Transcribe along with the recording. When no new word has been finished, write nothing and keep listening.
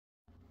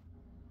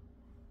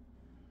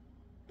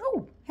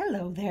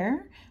Hello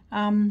there.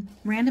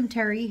 Random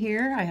Terry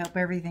here. I hope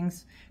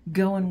everything's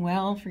going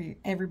well for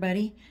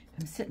everybody.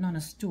 I'm sitting on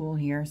a stool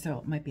here, so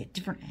it might be a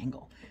different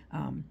angle.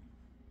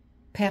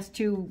 Past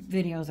two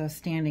videos I was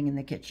standing in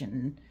the kitchen,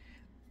 and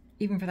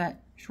even for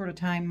that short a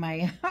time,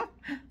 my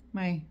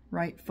my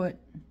right foot,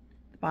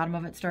 the bottom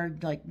of it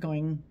started like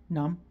going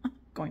numb,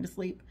 going to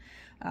sleep,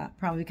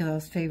 probably because I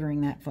was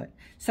favoring that foot.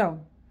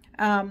 So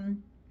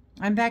I'm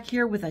back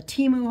here with a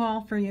Temu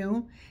haul for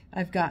you.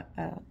 I've got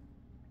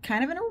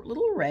kind of a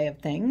little array of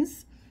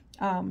things.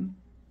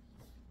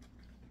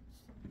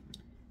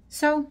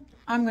 So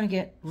I'm going to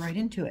get right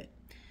into it.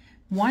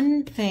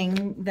 One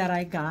thing that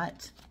I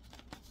got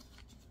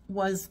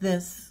was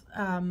this,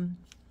 what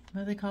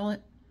do they call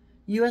it?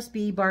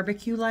 USB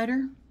barbecue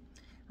lighter.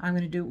 I'm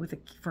going to do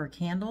it for a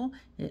candle.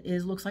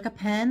 It looks like a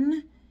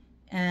pen,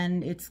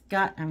 and it's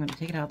got, I'm going to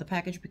take it out of the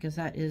package because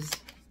that is,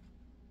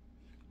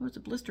 oh, it's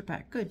a blister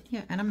pack. Good.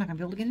 Yeah, and I'm not going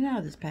to be able to get it out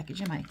of this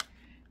package, am I?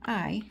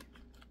 I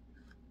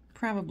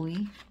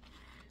probably,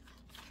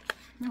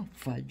 oh,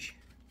 fudge.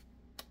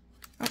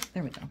 Oh,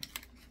 there we go.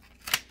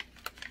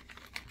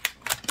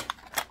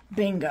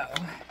 Bingo.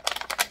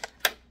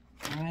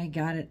 I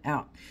got it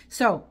out.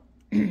 So,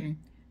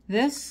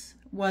 this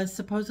was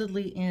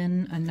supposedly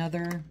in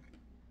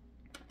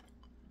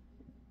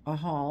a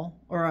haul,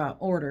 or a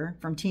order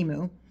from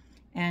Temu,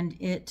 and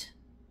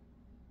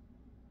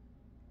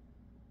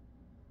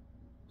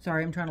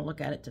sorry, I'm trying to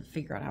look at it to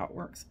figure out how it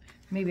works.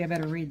 Maybe I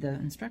better read the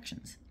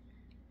instructions.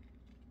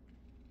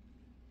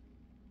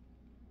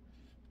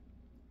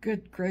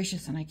 Good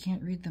gracious, and I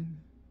can't read them.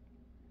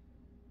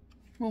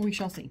 Well, we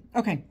shall see.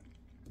 Okay.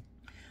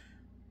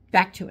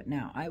 Back to it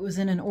now. I was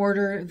in an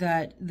order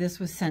that this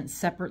was sent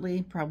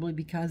separately, probably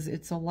because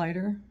it's a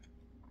lighter,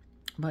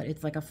 but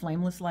it's like a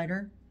flameless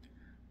lighter.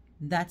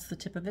 That's the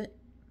tip of it.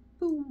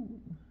 Ooh.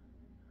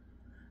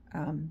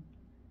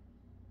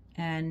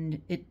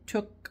 And it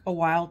took a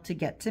while to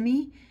get to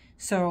me.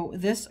 So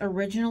this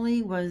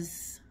originally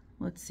was,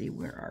 let's see,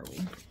 where are we?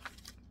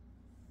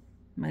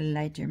 My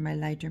lighter, my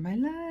lighter, my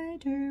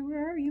lighter.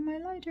 Where are you, my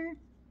lighter?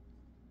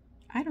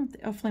 I don't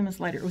think, oh,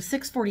 flameless lighter. It was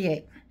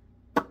 $6.48.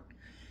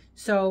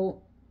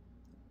 So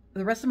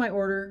the rest of my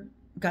order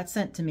got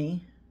sent to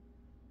me,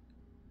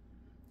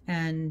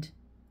 and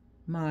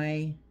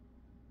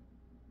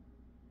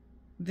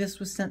this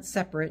was sent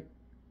separate,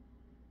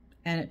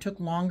 and it took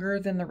longer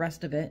than the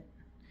rest of it.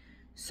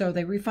 So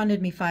they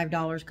refunded me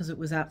 $5 because it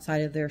was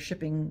outside of their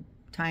shipping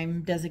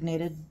time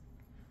designated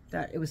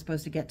that it was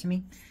supposed to get to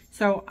me.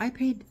 So I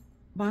paid,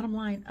 bottom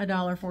line,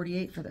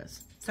 $1.48 for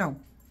this. So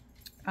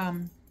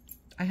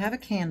I have a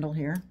candle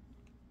here.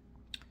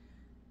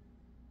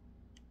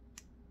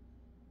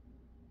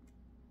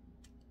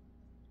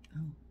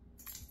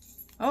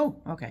 Oh,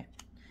 okay.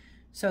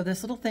 So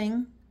this little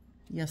thing,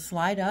 you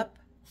slide up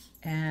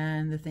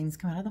and the things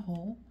come out of the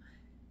hole,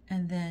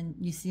 and then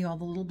you see all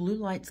the little blue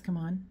lights come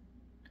on.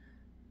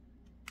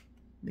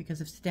 Because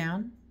if it's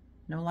down,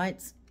 no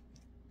lights.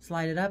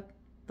 Slide it up,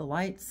 the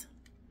lights.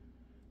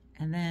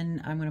 And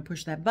then I'm going to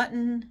push that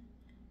button,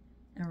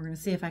 and we're going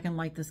to see if I can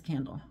light this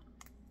candle.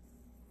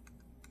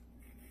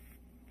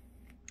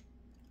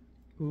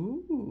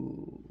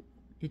 Ooh,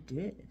 it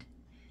did.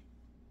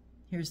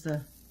 Here's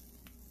the,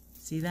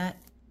 see that?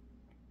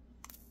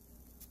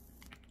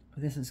 Oh,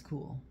 this is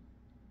cool.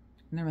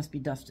 And there must be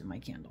dust in my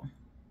candle.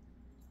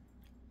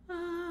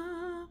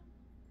 Ah. Oh,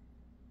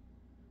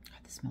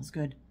 this smells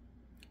good.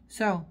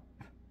 So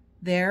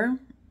there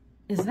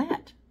is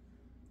that.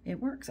 It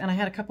works. And I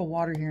had a cup of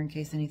water here in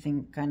case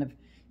anything kind of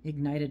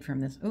ignited from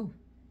this. Oh,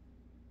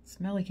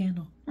 smelly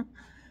candle.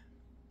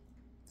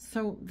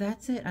 So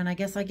that's it. And I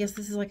guess this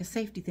is like a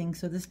safety thing,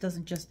 so this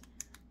doesn't just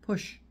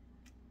push.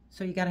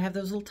 So you got to have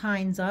those little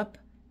tines up,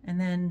 and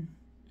then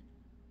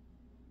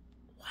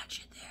watch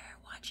it there.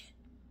 Watch it.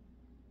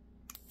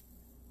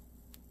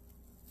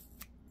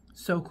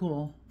 So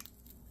cool.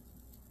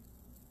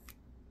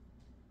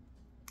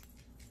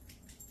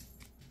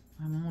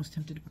 I'm almost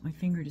tempted to put my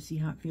finger to see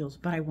how it feels,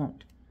 but I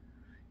won't.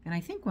 And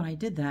I think when I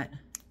did that,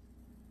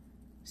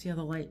 see how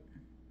the light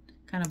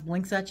kind of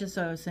blinks at you,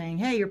 so saying,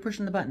 hey, you're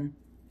pushing the button,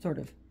 sort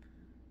of.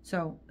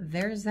 So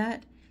there's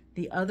that.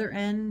 The other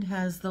end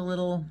has the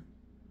little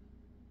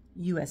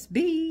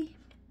USB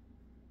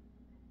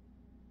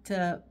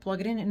to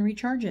plug it in and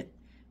recharge it.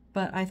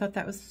 But I thought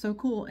that was so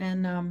cool,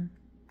 and I'm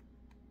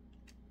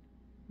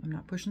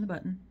not pushing the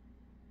button.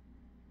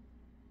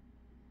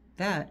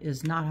 That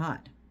is not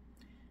hot.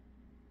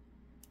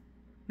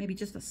 Maybe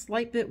just a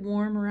slight bit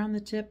warm around the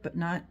tip, but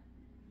not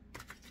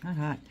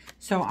hot.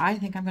 So I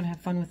think I'm going to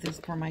have fun with this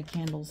for my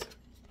candles.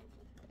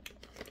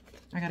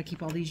 I got to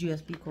keep all these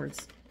USB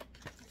cords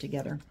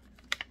together.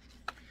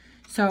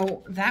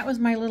 So that was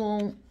my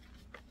little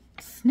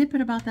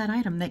snippet about that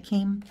item that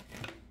came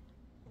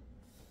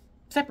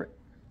separate.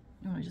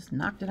 Oh, I just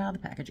knocked it out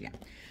of the package again.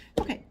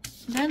 Okay,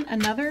 then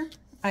another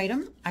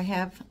item I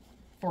have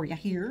for you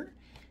here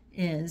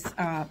is,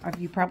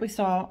 you probably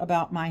saw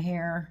about my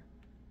hair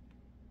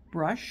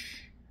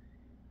brush,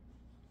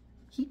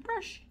 heat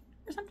brush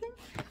or something.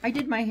 I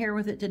did my hair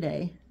with it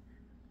today.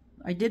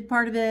 I did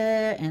part of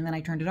it, and then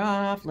I turned it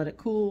off, let it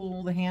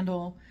cool, the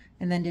handle,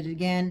 and then did it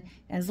again.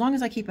 And as long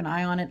as I keep an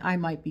eye on it, I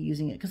might be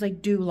using it, because I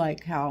do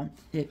like how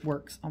it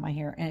works on my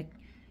hair. And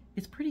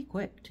it's pretty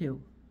quick,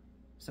 too.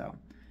 So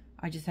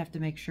I just have to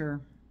make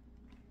sure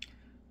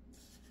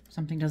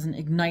something doesn't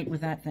ignite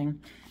with that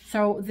thing.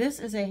 So this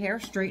is a hair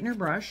straightener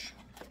brush.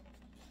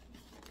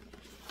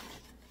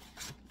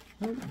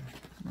 Ooh,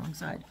 wrong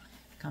side.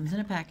 Comes in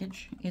a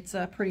package. It's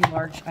a pretty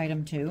large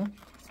item, too.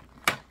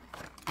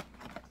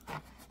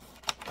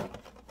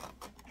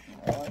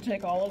 I don't want to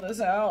take all of this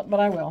out,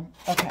 but I will.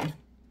 Okay.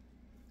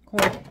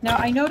 Cool. Now,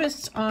 I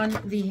noticed on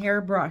the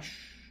hair brush,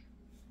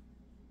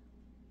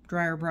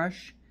 dryer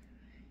brush,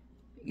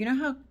 you know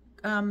how,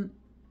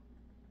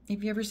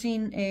 have you ever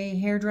seen a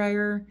hair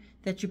dryer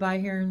that you buy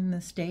here in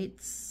the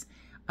States?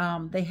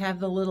 They have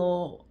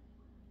the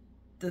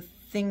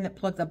thing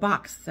that the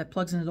box that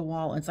plugs into the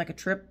wall. It's like a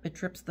trip. It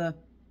trips the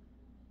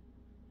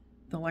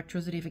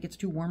electricity if it gets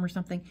too warm or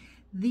something.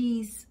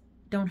 These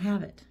don't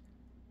have it.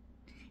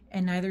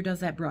 And neither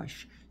does that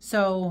brush.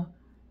 So,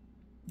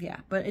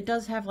 yeah, but it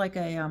does have like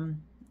a,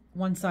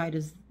 one side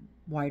is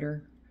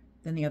wider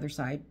than the other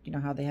side. You know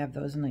how they have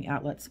those in the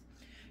outlets.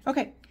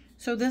 Okay,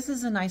 so this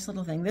is a nice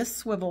little thing. This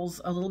swivels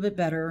a little bit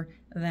better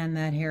than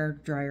that hair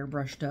dryer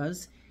brush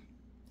does.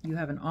 You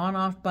have an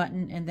on-off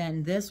button, and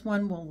then this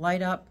one will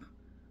light up,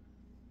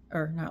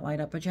 or not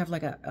light up, but you have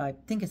like I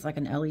think it's like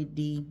an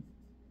LED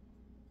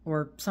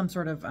or some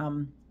sort of,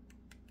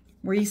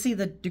 where you see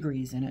the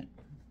degrees in it.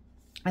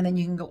 And then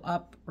you can go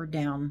up or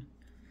down.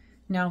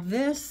 Now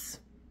this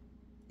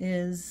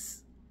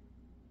is,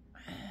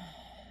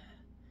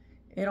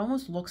 it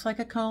almost looks like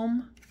a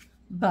comb,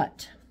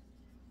 but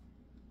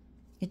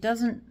it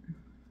doesn't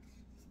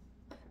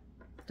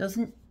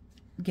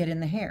get in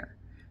the hair.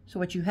 So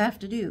what you have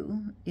to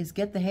do is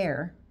get the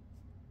hair,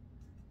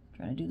 I'm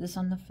trying to do this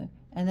on the,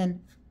 and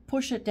then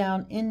push it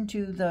down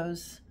into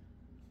those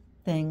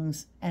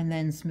things and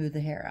then smooth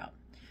the hair out.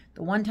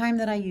 The one time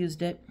that I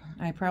used it,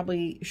 I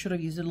probably should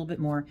have used it a little bit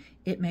more.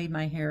 It made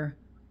my hair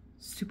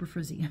super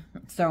frizzy.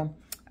 So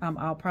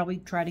I'll probably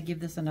try to give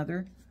this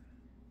another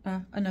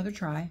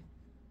try.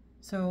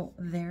 So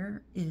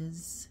there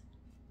is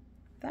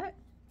that.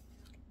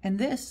 And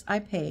this I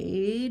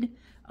paid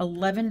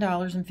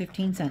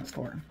 $11.15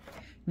 for.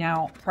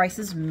 Now,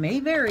 prices may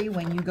vary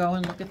when you go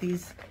and look at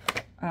these.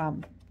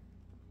 If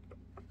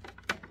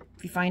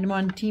you find them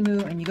on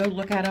Temu and you go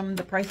look at them,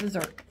 the prices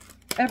are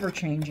ever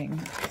changing,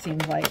 it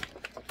seems like.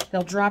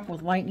 They'll drop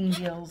with lightning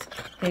deals.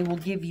 They will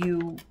give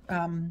you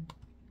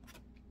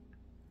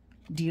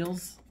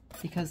deals,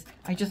 because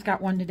I just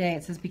got one today.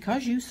 It says,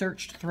 because you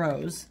searched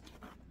throws,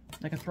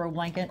 like a throw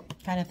blanket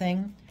kind of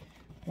thing,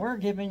 we're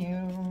giving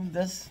you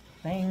this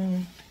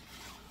thing,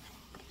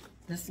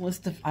 this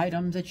list of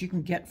items that you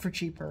can get for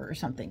cheaper or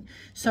something.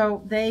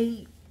 So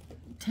they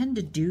tend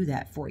to do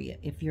that for you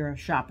if you're a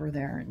shopper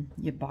there and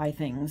you buy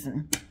things,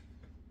 and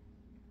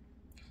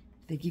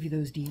they give you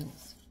those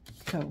deals.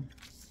 So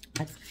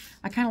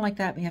I kind of like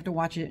that, but you have to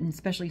watch it, and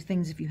especially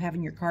things if you have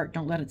in your cart,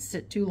 don't let it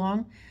sit too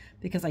long,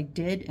 because I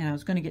did, and I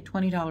was going to get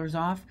 $20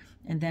 off,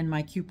 and then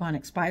my coupon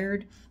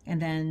expired,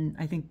 and then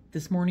I think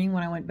this morning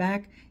when I went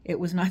back, it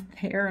was not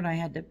there, and I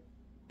had to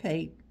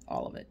pay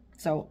all of it.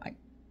 So I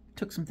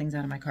took some things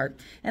out of my cart,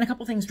 and a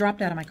couple things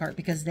dropped out of my cart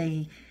because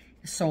they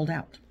sold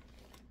out.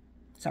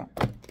 So,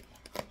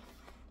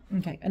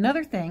 okay,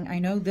 another thing, I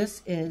know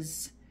this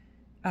is,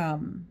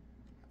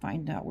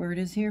 find out where it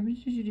is here.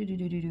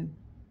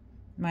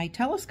 My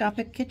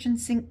telescopic kitchen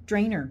sink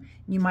drainer.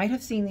 You might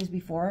have seen these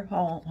before,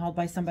 hauled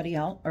by somebody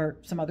else or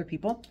some other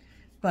people,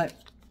 but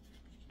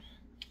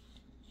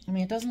I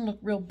mean, it doesn't look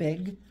real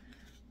big,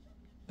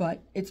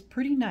 but it's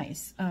pretty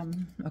nice.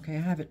 Okay, I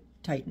have it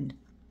tightened.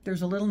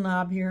 There's a little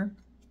knob here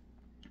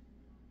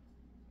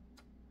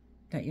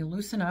that you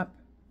loosen up,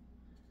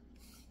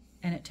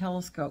 and it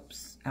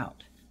telescopes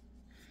out.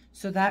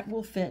 So that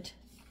will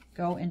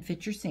go and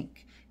fit your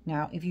sink.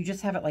 Now, if you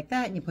just have it like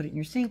that and you put it in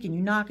your sink and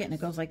you knock it and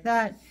it goes like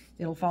that,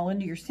 it'll fall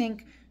into your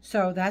sink.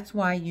 So that's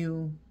why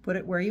you put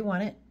it where you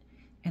want it,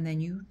 and then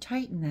you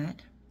tighten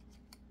that,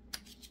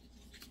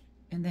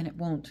 and then it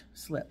won't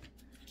slip.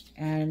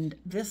 And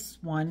this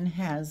one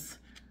has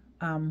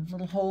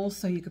little holes,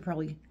 so you could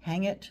probably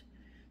hang it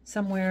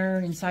somewhere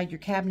inside your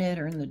cabinet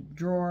or in the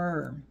drawer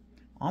or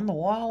on the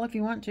wall if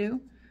you want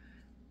to.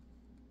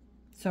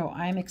 So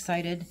I'm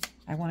excited.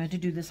 I wanted to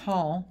do this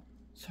haul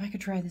so I could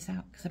try this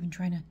out, because I've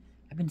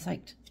been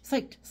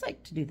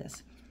psyched to do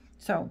this.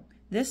 So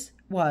this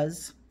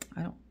was,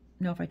 I don't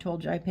know if I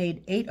told you, I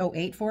paid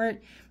 $8.08 for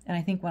it. And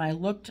I think when I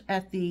looked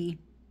at the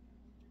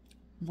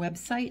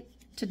website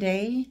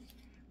today,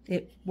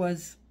 it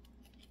was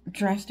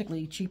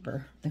drastically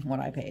cheaper than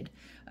what I paid.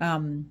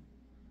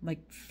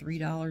 Like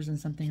 $3 and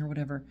something or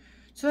whatever.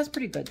 So that's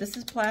pretty good. This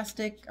is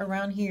plastic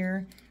around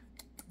here.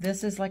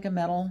 This is like a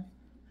metal.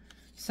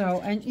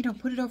 So, and you know,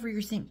 put it over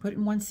your sink. Put it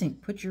in one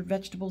sink. Put your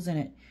vegetables in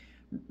it.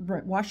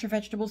 Wash your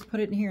vegetables, put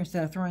it in here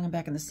instead of throwing them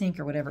back in the sink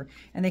or whatever.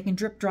 And they can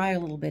drip dry a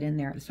little bit in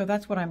there. So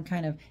that's what I'm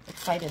kind of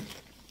excited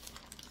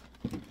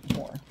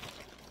for.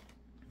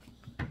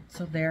 So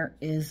So there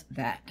is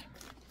that.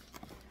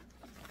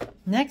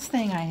 Next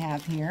thing I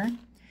have here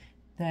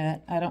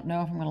that I don't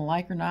know if I'm going to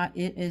like or not.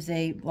 It is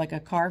like a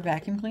car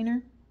vacuum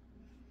cleaner.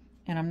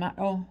 And I'm not,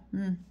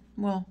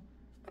 well,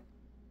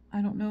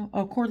 I don't know.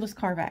 Oh, cordless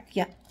car vac.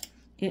 Yeah.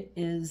 It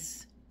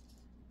was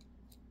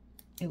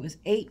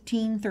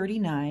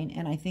 $18.39,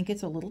 and I think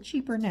it's a little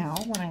cheaper now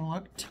when I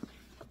looked.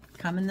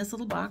 Come in this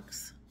little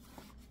box.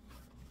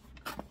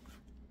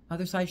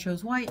 Other side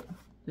shows white.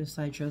 This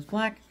side shows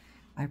black.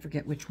 I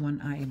forget which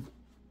one I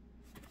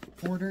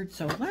ordered.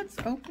 So let's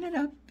open it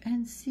up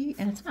and see.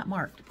 And it's not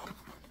marked.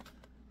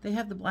 They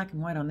have the black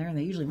and white on there, and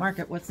they usually mark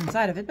it what's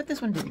inside of it, but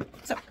this one didn't.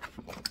 So,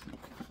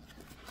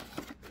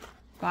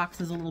 box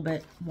is a little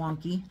bit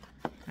wonky,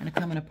 kind of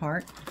coming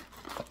apart.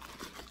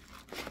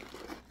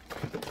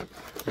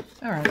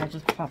 All right, I'll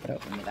just pop it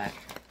open with that.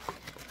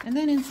 And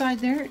then inside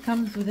there, it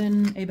comes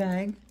within a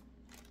bag,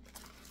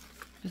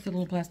 just a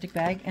little plastic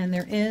bag, and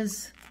there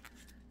is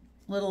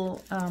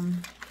little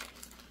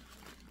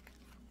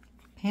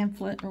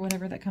pamphlet or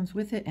whatever that comes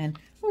with it, and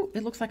ooh,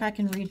 it looks like I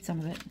can read some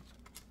of it.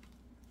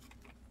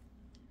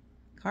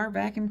 Car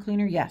vacuum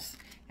cleaner, yes.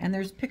 And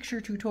there's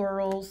picture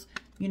tutorials,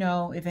 you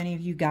know, if any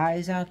of you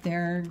guys out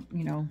there,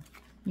 you know,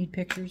 need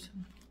pictures.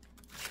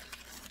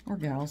 Or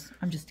gals.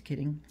 I'm just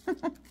kidding. I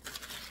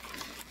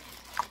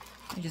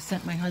just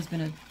sent my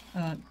husband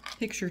a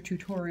picture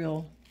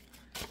tutorial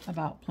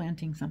about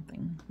planting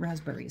something,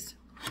 raspberries.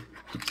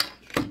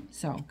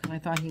 So, because I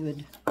thought he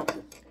would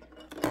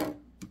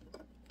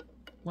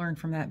learn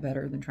from that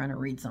better than trying to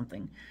read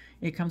something.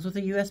 It comes with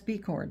a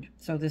USB cord.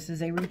 So this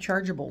is a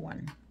rechargeable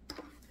one.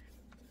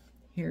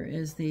 Here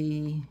is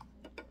the,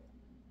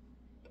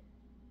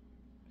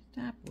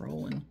 stop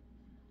rolling,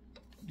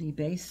 the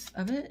base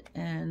of it.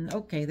 And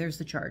okay, there's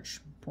the charge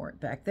port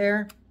back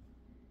there.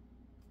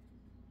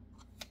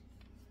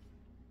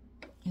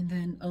 And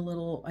then a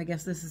little, I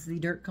guess this is the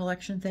dirt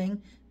collection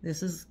thing.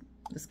 This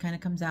kind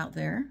of comes out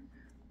there.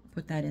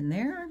 Put that in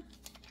there.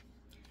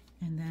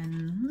 And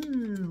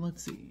then,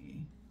 let's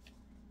see.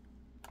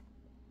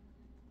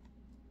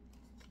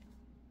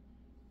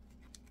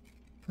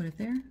 Put it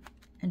there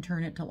and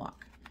turn it to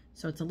lock.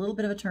 So it's a little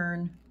bit of a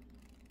turn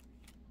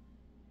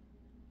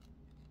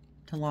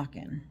to lock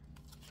in.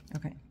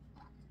 Okay.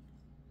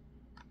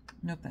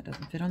 Nope, that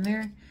doesn't fit on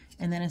there.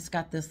 And then it's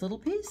got this little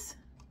piece.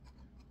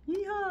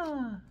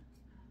 Yeehaw!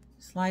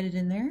 Slide it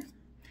in there.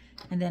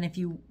 And then if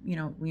you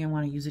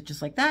want to use it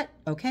just like that,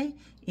 okay.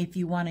 If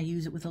you want to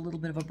use it with a little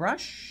bit of a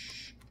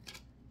brush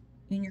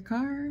in your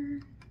car,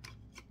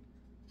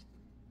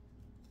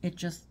 it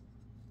just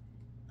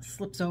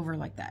slips over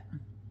like that.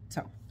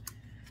 So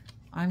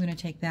I'm going to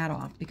take that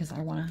off because I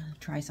want to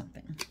try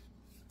something.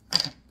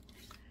 Okay.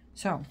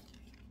 So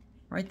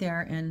right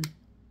there, and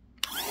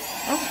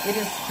oh, it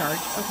is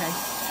charged. Okay.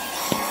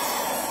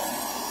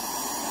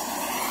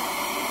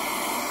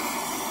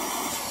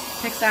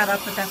 Pick that up,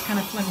 but that's kind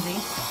of flimsy.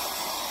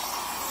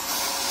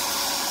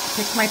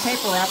 Pick my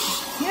paper up.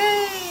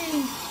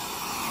 Yay!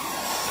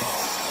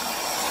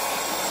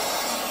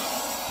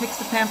 Picks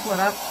the pamphlet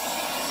up.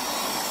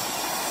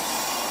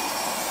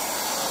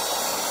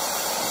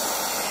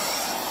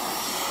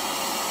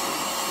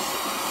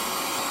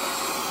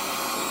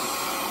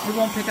 It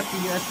won't pick up the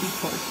USB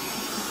cord.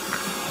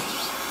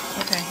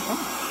 Okay.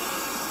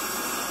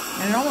 Oh.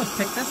 And it almost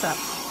picked this up.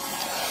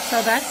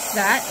 So that's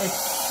that.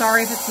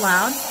 Sorry if it's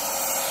loud.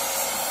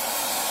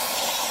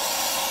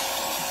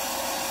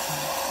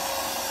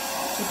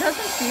 It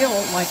doesn't feel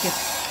like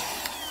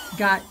it's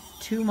got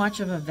too much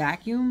of a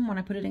vacuum when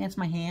I put it against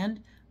my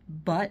hand,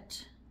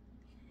 but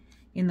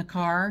in the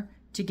car,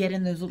 to get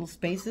in those little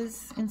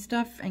spaces and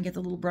stuff and get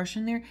the little brush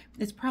in there,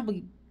 it's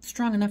probably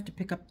strong enough to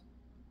pick up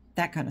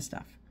that kind of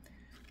stuff.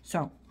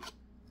 So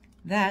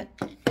that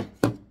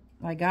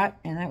I got,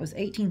 and that was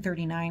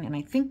 $18.39. And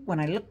I think when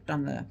I looked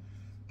on the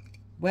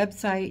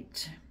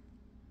website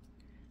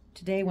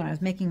today when I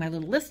was making my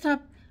little list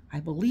up, I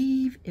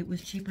believe it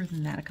was cheaper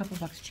than that, a couple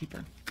bucks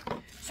cheaper.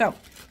 So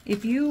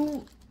if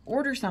you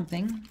order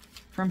something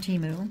from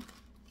Temu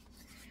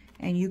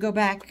and you go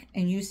back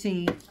and you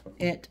see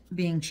it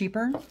being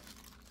cheaper,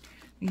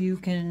 you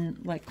can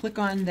like click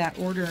on that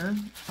order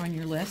on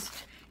your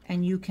list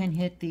and you can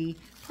hit the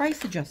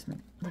price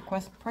adjustment,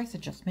 request price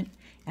adjustment,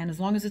 and as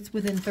long as it's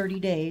within 30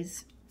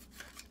 days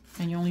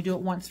and you only do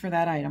it once for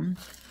that item,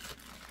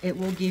 it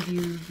will give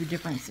you the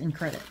difference in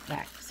credit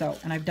back. So,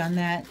 and I've done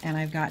that and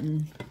I've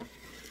gotten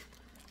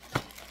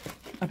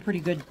a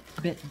pretty good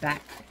bit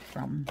back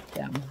from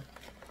them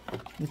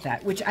with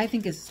that, which I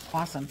think is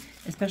awesome,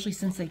 especially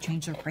since they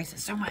changed their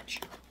prices so much.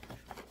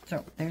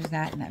 So there's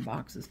that, and that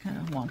box is kind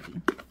of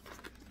wonky.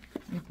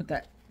 Let me put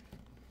that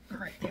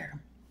right there.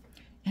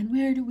 And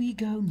where do we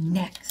go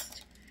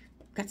next?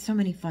 Got so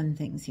many fun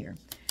things here.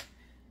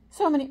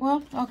 So many,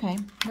 well, okay,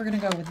 we're gonna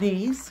go with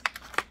these.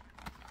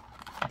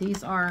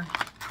 These are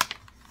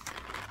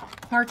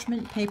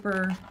parchment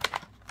paper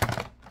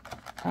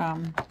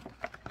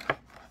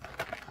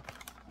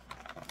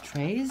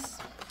trays.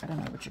 I don't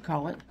know what you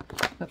call it,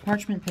 but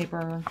parchment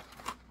paper.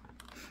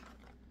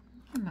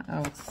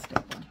 Oh, it's a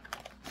staple.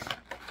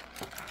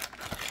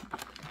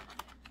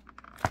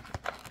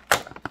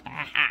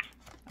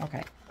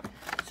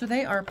 So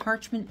they are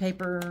parchment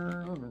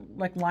paper,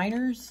 like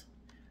liners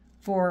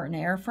for an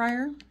air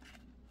fryer.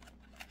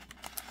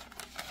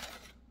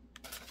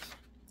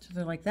 So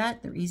they're like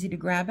that. They're easy to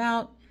grab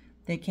out.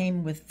 They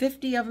came with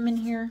 50 of them in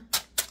here.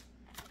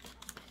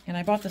 And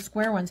I bought the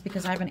square ones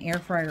because I have an air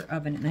fryer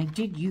oven, and I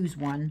did use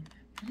one.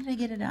 How did I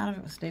get it out of it?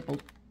 It was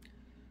stapled.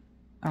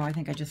 Oh, I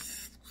think I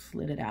just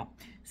slid it out.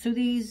 So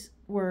these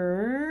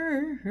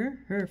were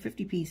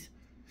 50-piece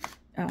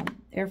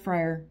air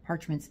fryer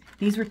parchments.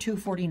 These were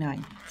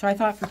 $2.49. So I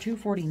thought for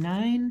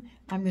 $2.49,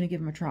 I'm going to give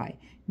them a try.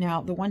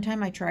 Now, the one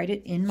time I tried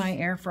it in my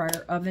air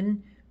fryer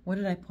oven, what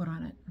did I put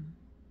on it?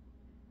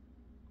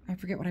 I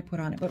forget what I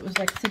put on it, but it was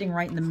like sitting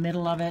right in the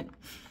middle of it.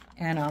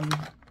 And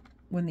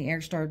when the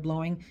air started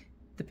blowing,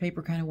 the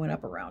paper kind of went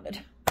up around it.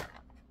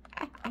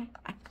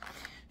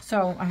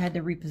 So I had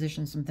to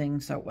reposition some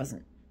things so it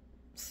wasn't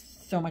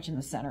so much in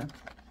the center.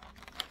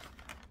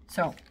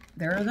 So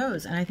there are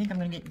those, and I think I'm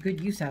going to get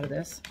good use out of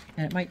this,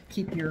 and it might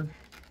keep your,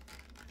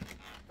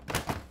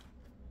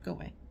 go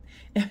away,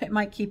 it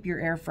might keep your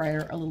air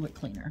fryer a little bit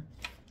cleaner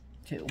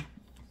too,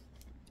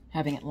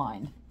 having it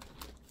lined.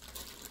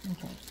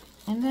 Okay,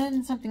 and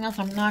then something else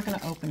I'm not going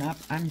to open up.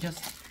 I'm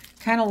just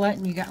kind of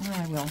letting you guys,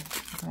 well, I will.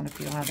 I want to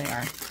feel how they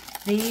are.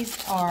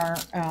 These are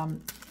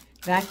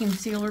vacuum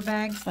sealer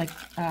bags, like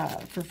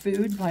for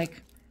food,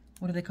 like,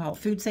 what do they call it?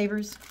 Food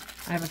savers.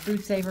 I have a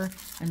food saver,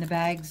 and the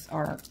bags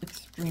are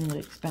extremely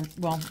expensive.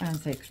 Well, I don't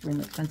say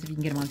extremely expensive. You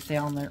can get them on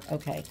sale, and they're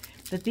okay.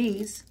 But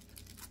these,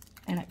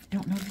 and I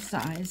don't know the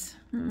size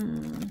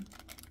that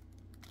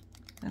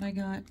I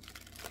got,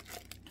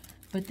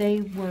 but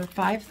they were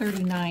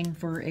 $5.39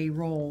 for a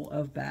roll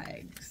of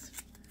bags.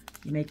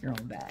 You make your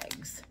own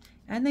bags.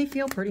 And they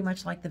feel pretty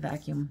much like the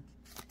vacuum.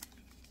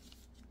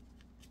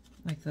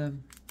 Like the,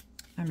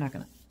 I'm not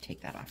going to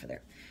take that off of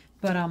there.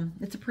 But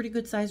it's a pretty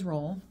good size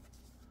roll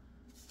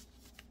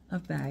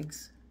of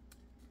bags.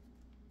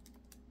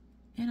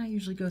 And I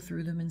usually go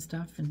through them and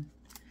stuff, and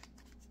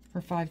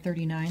for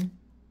 $5.39.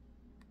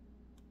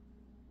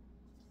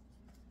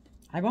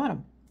 I bought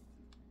them.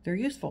 They're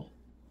useful.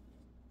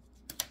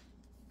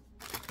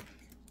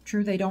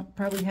 True, they don't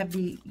probably have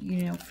the,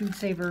 you know, Food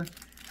Saver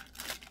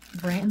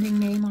branding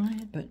name on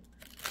it, but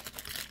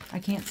I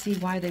can't see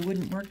why they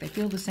wouldn't work. They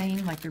feel the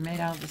same, like they're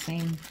made out of the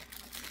same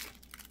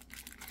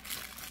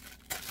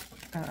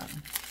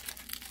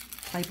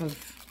type of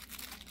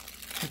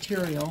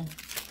material.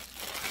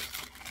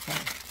 So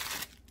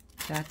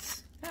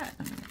that's that.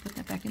 I'm going to put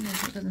that back in there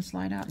so it doesn't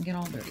slide out and get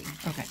all dirty.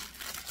 Okay,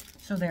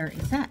 so there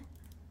is that.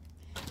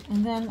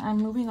 And then I'm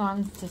moving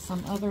on to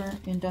some other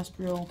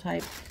industrial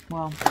type,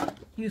 well,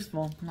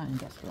 useful, not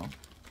industrial.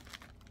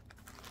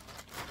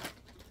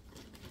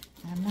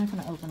 I'm not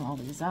going to open all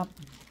these up.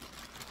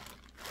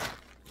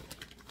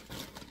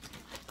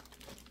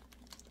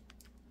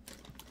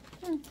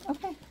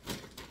 Okay.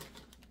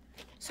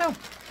 So,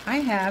 I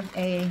have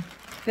a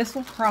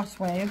Bissell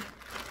Crosswave,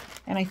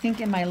 and I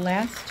think in my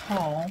last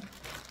haul,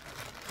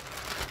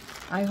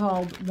 I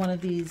hauled one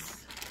of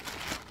these.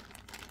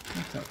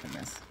 Let's open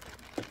this.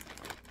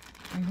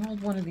 I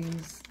hauled one of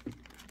these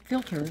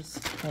filters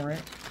for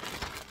it.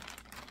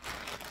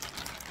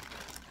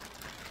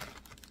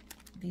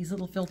 These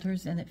little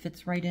filters, and it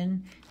fits right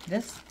in.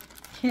 This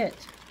kit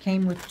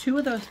came with 2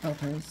 of those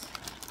filters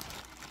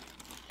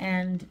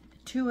and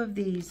 2 of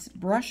these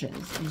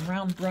brushes, these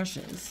round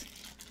brushes,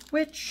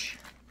 which,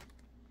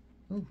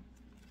 ooh,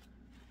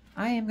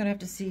 I am going to have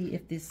to see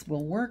if this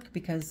will work,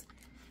 because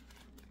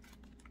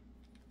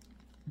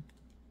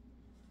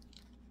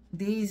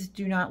these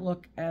do not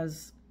look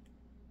as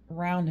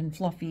round and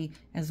fluffy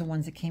as the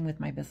ones that came with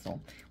my Bissell,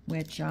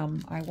 which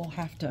I will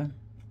have to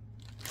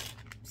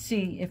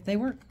see if they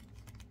work.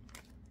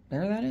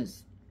 There that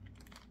is.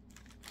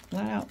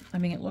 Flat out. I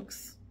mean, it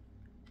looks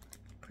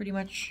pretty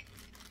much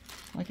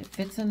like it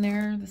fits in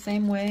there the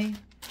same way.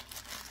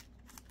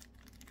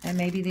 And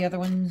maybe the other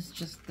ones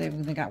just, they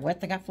got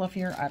wet, they got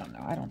fluffier. I don't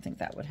know. I don't think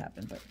that would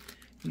happen, but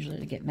usually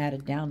they get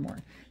matted down more.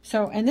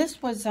 So, and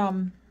this was,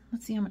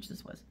 let's see how much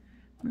this was.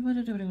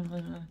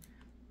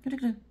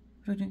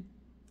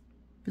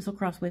 Bissell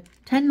Crosswave,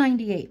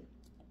 $10.98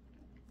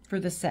 for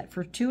the set,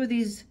 for 2 of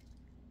these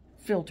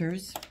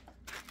filters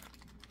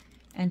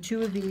and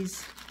 2 of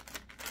these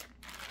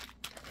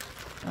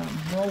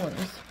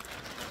rollers.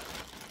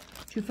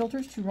 2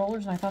 filters, 2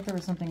 rollers, and I thought there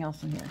was something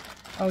else in here.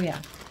 Oh yeah,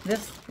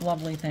 this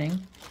lovely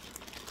thing,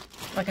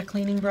 like a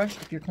cleaning brush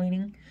if you're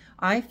cleaning.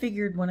 I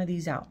figured one of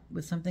these out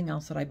with something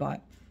else that I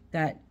bought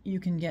that you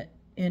can get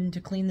in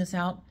to clean this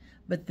out.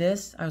 But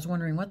this, I was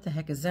wondering, what the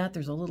heck is that?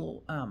 There's a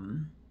little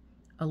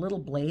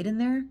blade in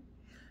there.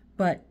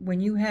 But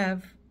when you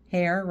have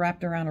hair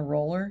wrapped around a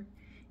roller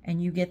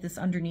and you get this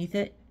underneath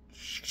it,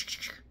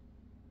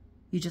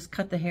 you just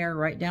cut the hair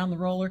right down the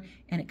roller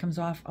and it comes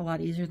off a lot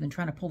easier than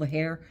trying to pull the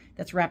hair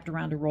that's wrapped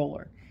around a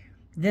roller.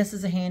 This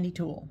is a handy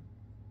tool.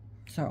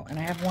 So, and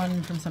I have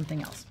one from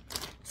something else.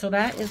 So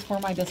that is for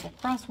my Bissell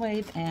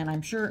Crosswave, and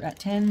I'm sure at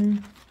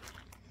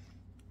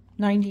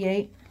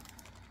 $10.98,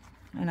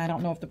 and I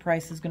don't know if the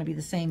price is going to be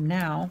the same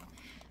now,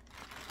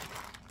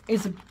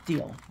 is a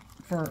deal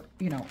for,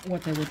 you know,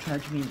 what they would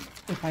charge me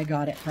if I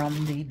got it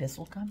from the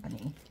Bissell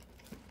company.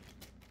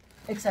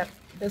 Except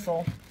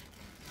Bissell,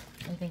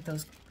 I think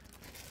those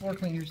floor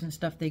cleaners and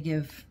stuff they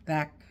give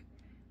back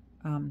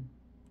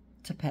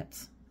to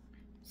pets.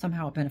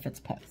 Somehow it benefits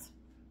pets.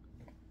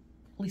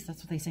 At least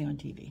that's what they say on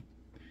TV.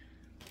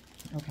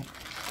 Okay.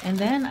 And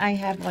then I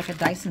have like a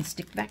Dyson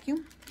stick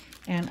vacuum.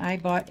 And I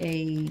bought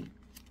a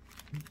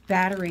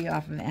battery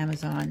off of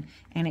Amazon.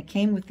 And it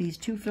came with these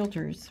 2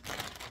 filters.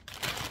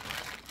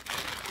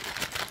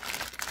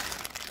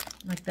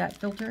 Like that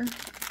filter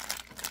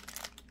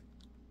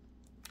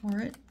for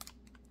it.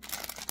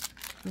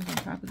 Goes on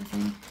top of the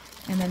thing.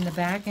 And then the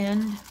back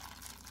end,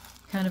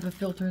 kind of a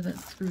filter that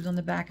screws on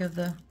the back of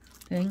the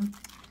thing.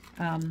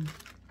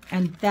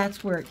 And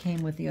that's where it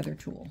came with the other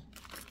tool.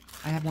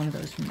 I have one of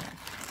those from there.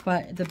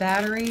 But the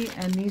battery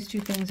and these 2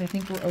 things I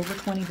think were over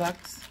 20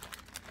 bucks.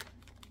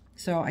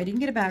 So I didn't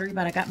get a battery,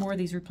 but I got more of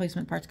these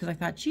replacement parts because I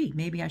thought, gee,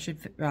 maybe I should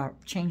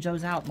change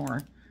those out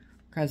more.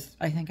 Because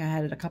I think I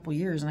had it a couple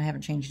years and I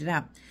haven't changed it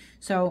out.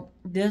 So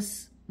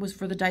this was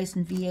for the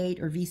Dyson V8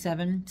 or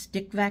V7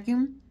 stick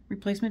vacuum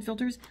replacement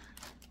filters.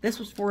 This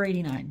was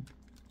 $4.89.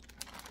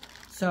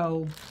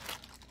 So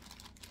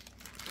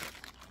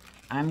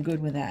I'm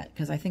good with that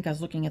because I think I was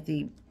looking at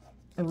the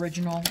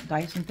original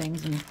Dyson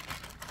things and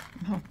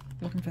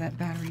looking for that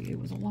battery. It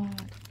was a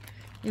lot.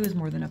 It was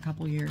more than a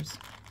couple years.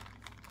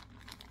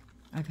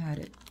 I've had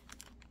it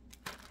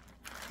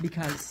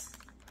because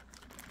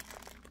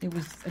it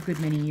was a good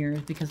many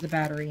years because the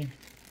battery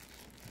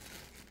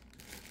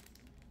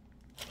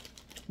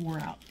wore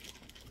out.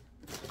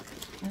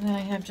 And then I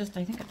have just,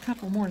 I think, a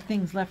couple more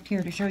things left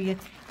here to show you.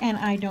 And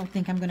I don't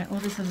think I'm going to, oh,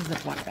 this is a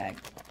Ziploc bag.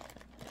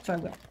 So I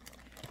will.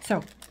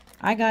 So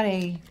I got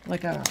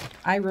like a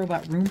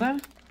iRobot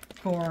Roomba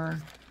for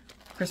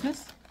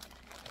Christmas.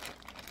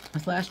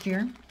 This last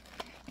year.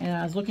 And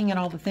I was looking at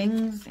all the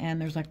things,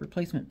 and there's like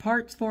replacement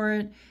parts for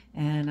it.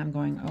 And I'm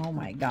going, oh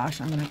my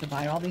gosh, I'm going to have to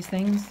buy all these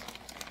things.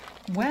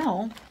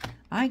 Well,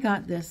 I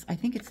got this, I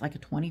think it's like a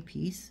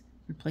 20-piece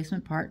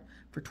replacement part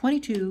for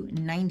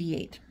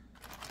 $22.98.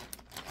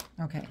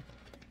 Okay.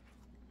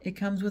 It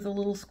comes with a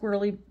little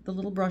squirrely, the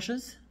little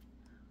brushes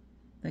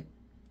that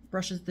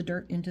brushes the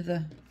dirt into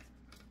the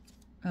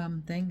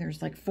thing.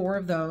 There's like 4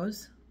 of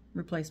those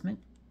replacement.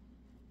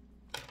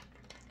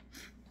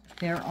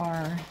 There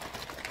are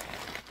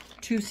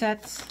 2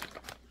 sets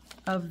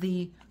of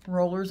the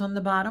rollers on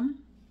the bottom.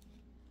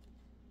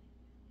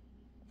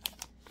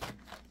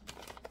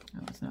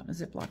 Oh, it's not a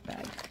Ziploc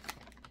bag.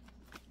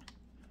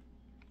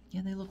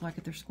 Yeah, they look like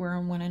it. They're square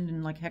on one end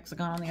and like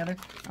hexagon on the other.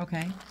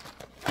 Okay.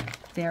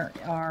 There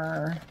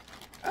are,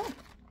 oh,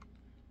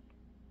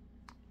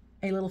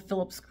 a little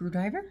Phillips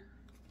screwdriver.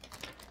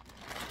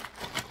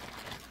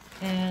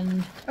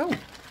 And, oh,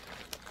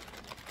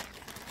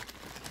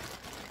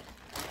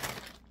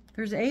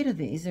 there's 8 of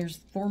these. There's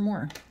 4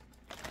 more.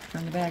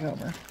 Turn the bag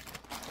over.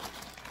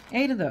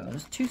 8 of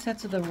those. 2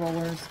 sets of the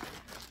rollers.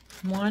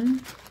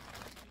 1,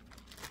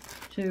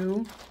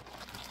 2,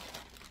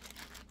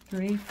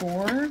 3,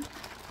 4.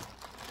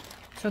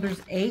 So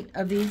there's 8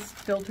 of these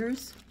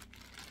filters.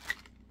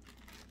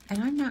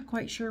 And I'm not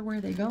quite sure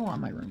where they go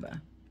on my Roomba.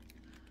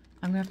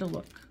 I'm going to have to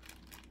look.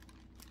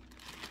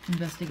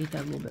 Investigate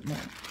that a little bit more.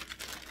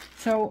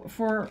 So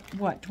for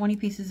what? 20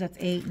 pieces, that's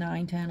 8,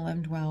 9, 10,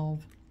 11,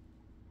 12.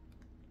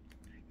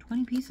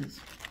 20 pieces.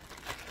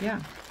 Yeah.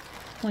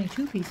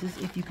 22 pieces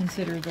if you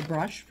consider the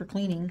brush for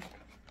cleaning.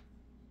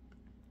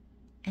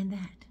 And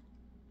that.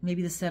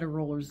 Maybe the set of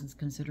rollers is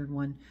considered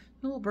one.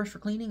 The little brush for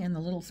cleaning and the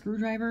little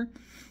screwdriver.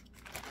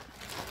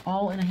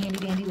 All in a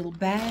handy dandy little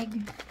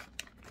bag.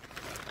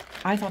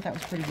 I thought that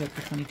was pretty good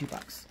for 22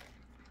 bucks.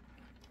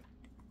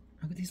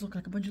 Oh, but these look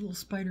like a bunch of little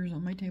spiders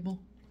on my table.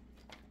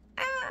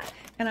 Ah!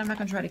 And I'm not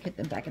going to try to get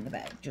them back in the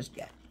bag just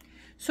yet.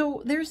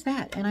 So there's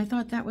that. And I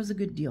thought that was a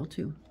good deal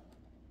too.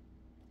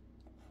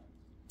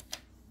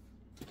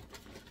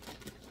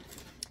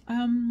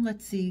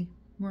 Let's see.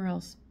 Where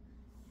else?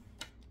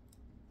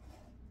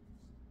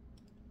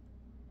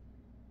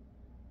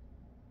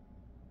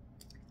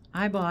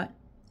 I bought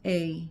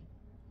a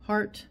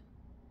Heart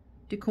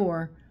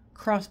Decor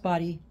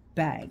crossbody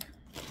bag.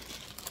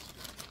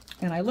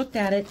 And I looked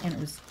at it and it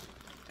was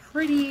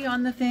pretty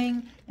on the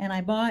thing. And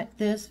I bought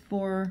this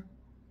for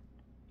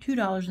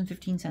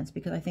 $2.15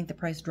 because I think the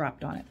price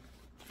dropped on it.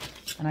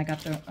 And I got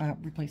the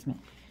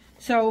replacement.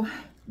 So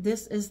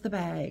this is the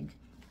bag.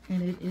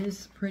 And it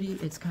is pretty.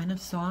 It's kind of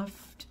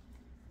soft.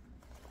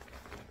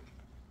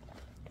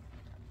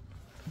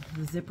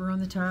 The zipper on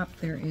the top.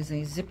 There is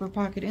a zipper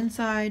pocket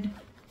inside.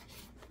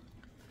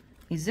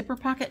 A zipper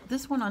pocket.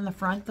 This one on the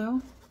front,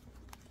 though,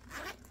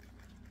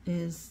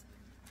 is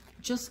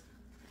just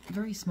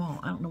very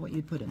small. I don't know what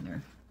you'd put in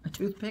there. A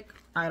toothpick?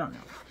 I don't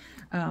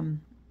know.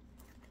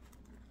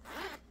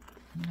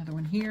 Another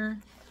one here.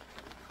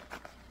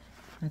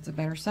 That's a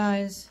better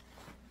size.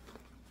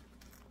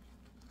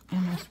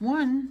 And there's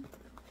one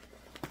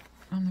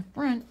on the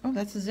front. Oh,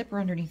 that's a zipper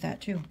underneath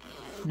that, too.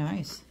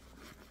 Nice.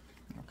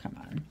 Oh, come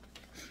on.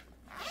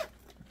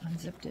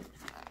 Unzipped it.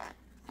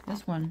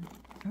 This one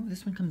Oh,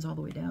 this one comes all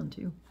the way down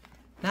too.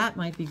 That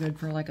might be good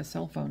for like a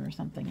cell phone or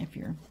something if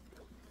you're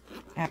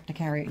apt to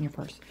carry it in your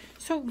purse.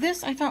 So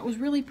this I thought was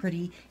really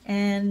pretty,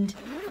 and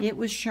it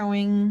was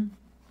showing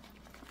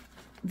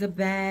the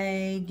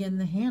bag, and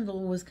the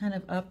handle was kind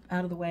of up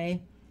out of the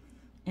way,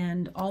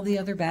 and all the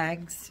other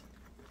bags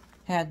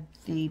had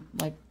the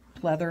like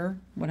pleather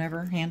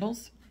whatever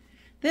handles.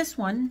 This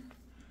one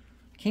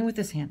came with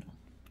this handle.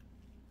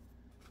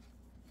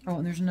 Oh,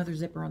 and there's another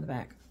zipper on the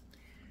back.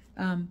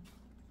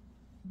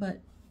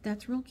 But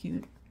that's real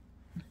cute.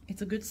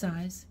 It's a good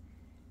size.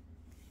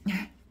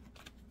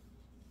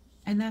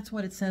 And that's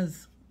what it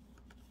says.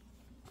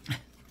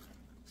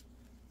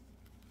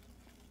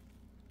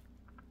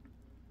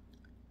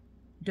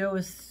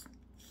 Dois,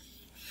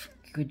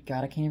 good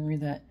God, I can't even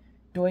read that.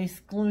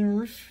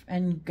 Doisklurf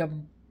and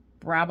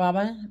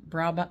Gabrabana.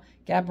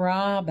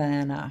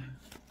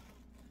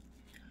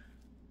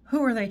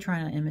 Who are they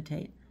trying to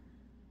imitate?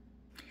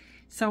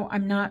 So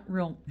I'm not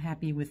real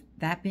happy with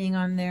that being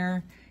on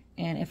there.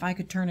 And if I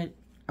could turn it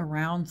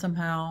around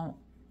somehow,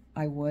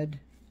 I would.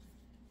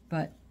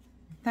 But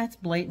that's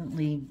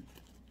blatantly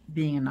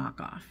being a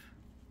knockoff,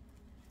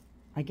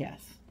 I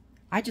guess.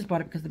 I just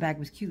bought it because the bag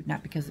was cute,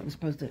 not because it was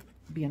supposed to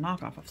be a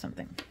knockoff of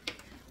something.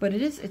 But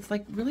it is, it's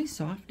like really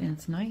soft and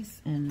it's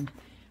nice. And,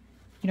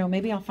 you know,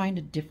 maybe I'll find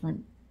a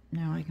different,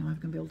 now I'm not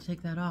gonna be able to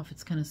take that off.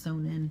 It's kind of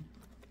sewn in,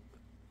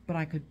 but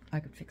I could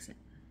fix it.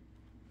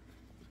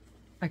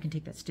 I can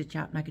take that stitch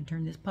out and I can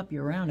turn this puppy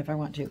around if I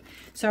want to.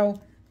 So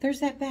there's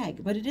that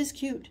bag, but it is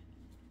cute.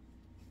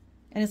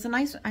 And it's a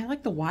nice, I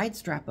like the wide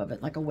strap of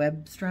it, like a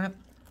web strap.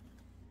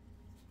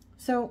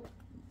 So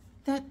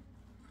that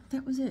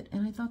was it.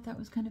 And I thought that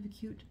was kind of a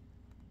cute.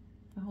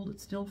 I'll hold it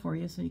still for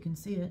you so you can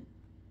see it.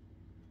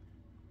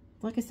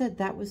 Like I said,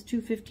 that was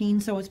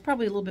 $2.15, so it's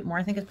probably a little bit more.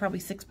 I think it's probably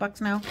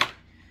 $6 now.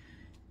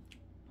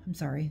 I'm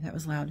sorry, that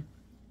was loud.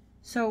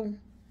 So,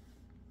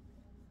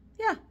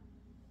 yeah.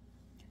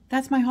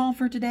 That's my haul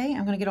for today.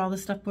 I'm going to get all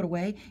this stuff put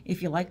away.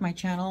 If you like my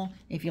channel,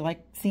 if you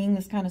like seeing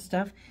this kind of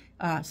stuff,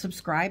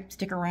 subscribe,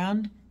 stick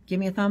around, give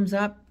me a thumbs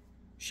up,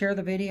 share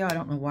the video. I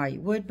don't know why you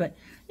would, but,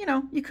 you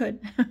know, you could.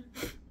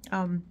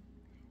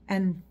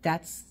 And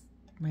that's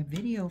my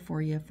video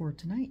for you for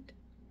tonight.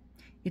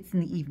 It's in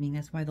the evening.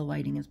 That's why the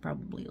lighting is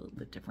probably a little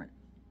bit different.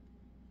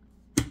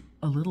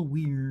 A little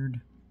weird.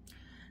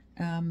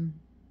 Yeah, I'm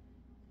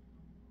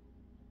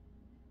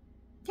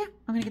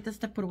going to get this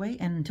stuff put away.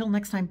 And until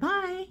next time,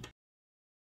 bye.